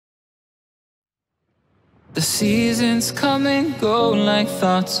The seasons come and go like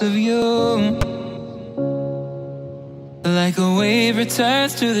thoughts of you. Like a wave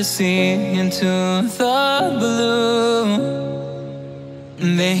returns to the sea into the blue.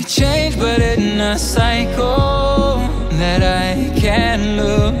 They change but in a cycle that I can't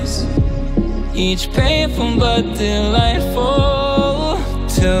lose. Each painful but delightful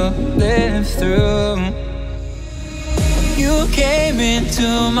to live through. You came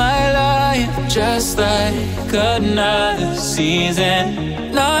into my life just like another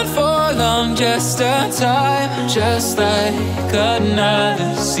season. Not for long, just a time, just like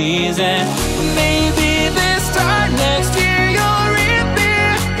another season. Maybe this time next year you'll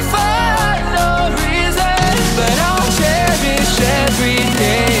reappear for no reason. But I'll cherish every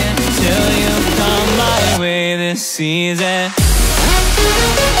day until you come my way this season.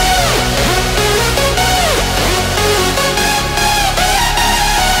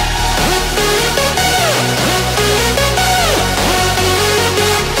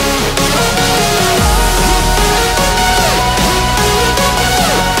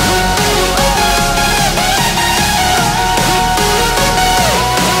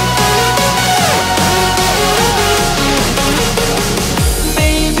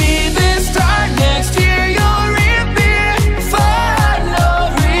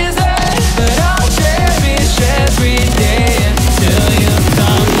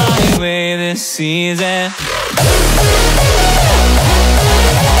 Season.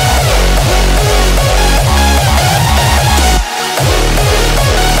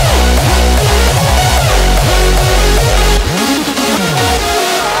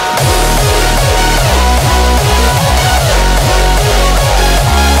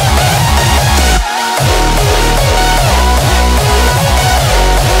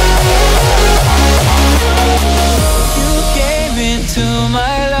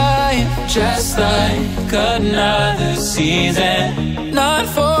 Just like another season. Not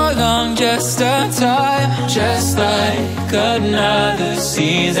for long, just a time. Just like another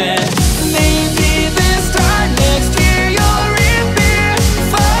season. Maybe this time next year you'll reappear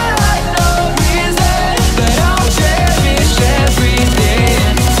for no reason. But I'll cherish every day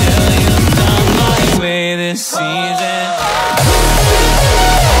until you come my way this season.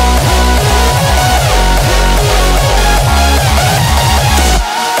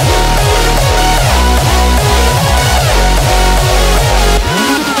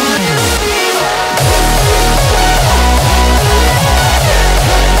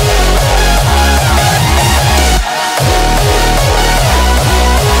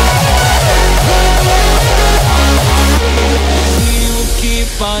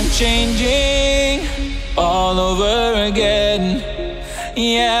 Changing all over again.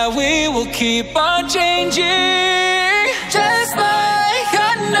 Yeah, we will keep on changing. Just like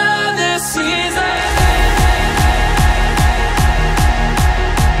another season.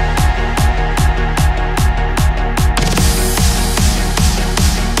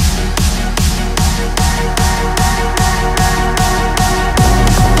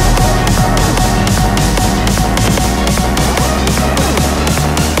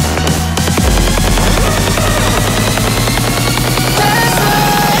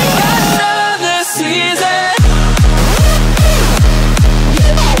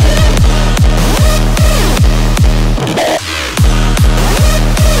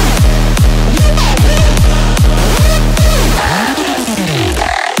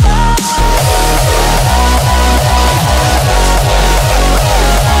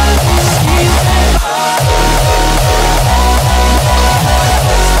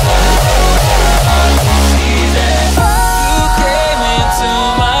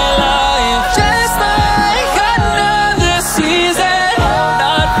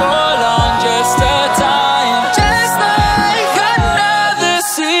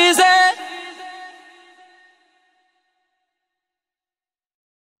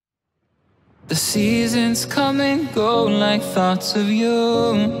 The seasons come and go like thoughts of you.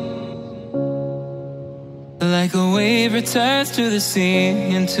 Like a wave returns to the sea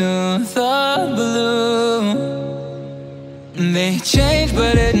into the blue. They change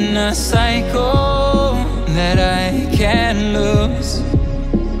but in a cycle that I can't lose.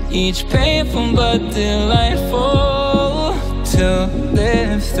 Each painful but delightful to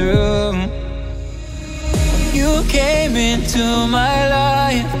live through. You came into my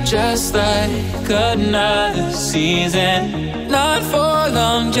life just like another season. Not for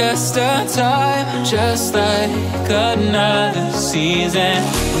long, just a time. Just like another season.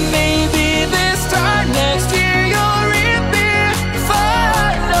 Maybe this time next year you'll reappear for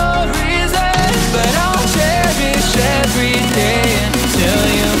no reason. But I'll cherish every day until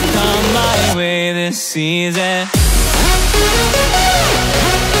you come my way. another season.